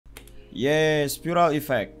Yeah, spiral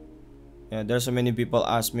effect. Yeah, there's so many people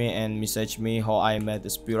ask me and message me how I made the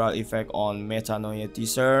spiral effect on Metanoia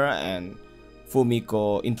teaser and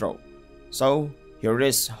Fumiko intro. So here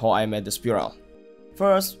is how I made the spiral.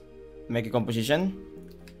 First, make a composition,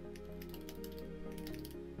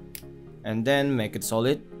 and then make it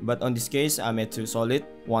solid. But on this case, I made two solid,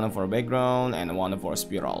 one for background and one for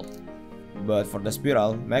spiral. But for the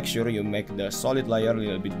spiral, make sure you make the solid layer a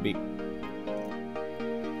little bit big.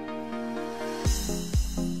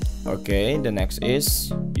 Okay, the next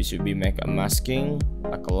is you should be make a masking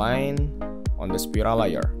like a line on the spiral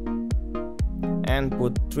layer and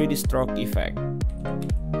put 3D stroke effect.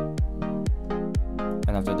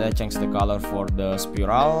 And after that, change the color for the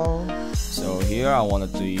spiral. So here I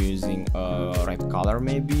wanted to using a red color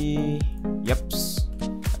maybe. Yeps.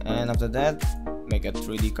 And after that, make a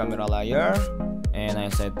 3D camera layer and I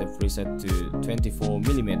set the preset to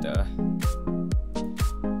 24mm.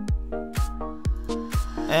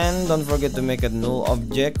 And don't forget to make a null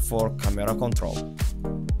object for camera control.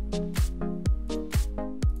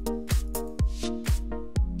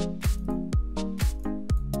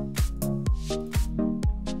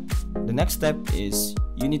 The next step is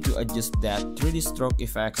you need to adjust that 3D stroke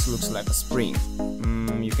effects looks like a spring.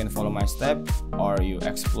 You can follow my step or you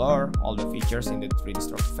explore all the features in the 3D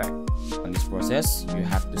stroke effect. On this process, you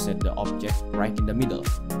have to set the object right in the middle.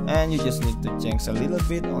 And you just need to change a little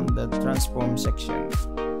bit on the transform section.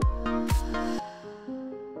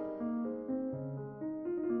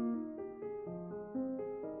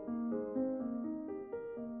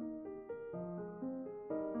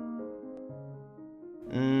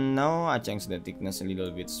 Now I change the thickness a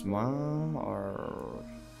little bit small or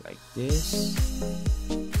like this,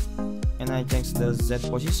 and I change the Z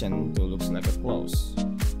position to looks like a close.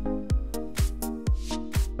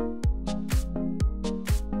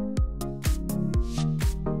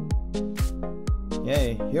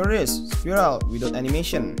 Yay, here it is, spiral without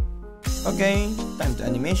animation. Okay, time to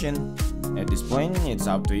animation. At this point, it's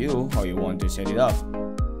up to you how you want to set it up.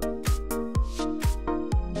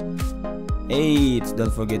 Hey,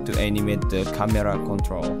 don't forget to animate the camera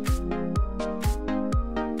control.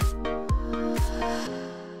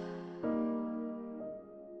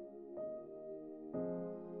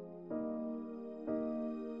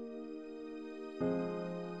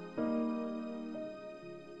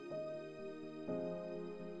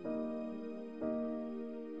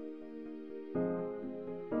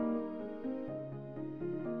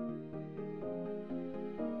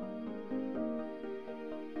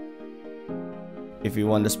 If you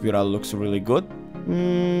want the spiral looks really good,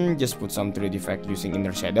 just put some 3D effect using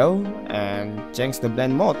inner shadow and change the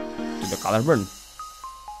blend mode to the color burn.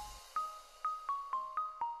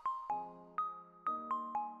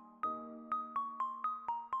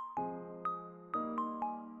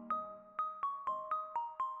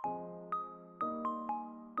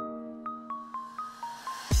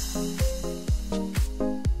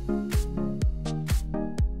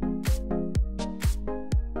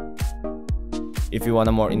 If you want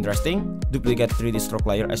a more interesting, duplicate 3D stroke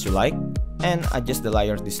layer as you like and adjust the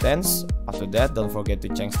layer distance. After that, don't forget to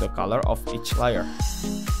change the color of each layer.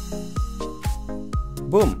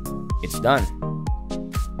 Boom! It's done.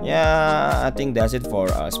 Yeah, I think that's it for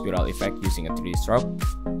a spiral effect using a 3D stroke.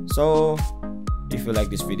 So, if you like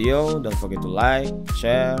this video, don't forget to like,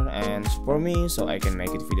 share, and support me so I can make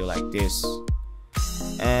a video like this.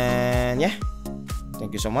 And yeah,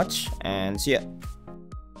 thank you so much and see ya.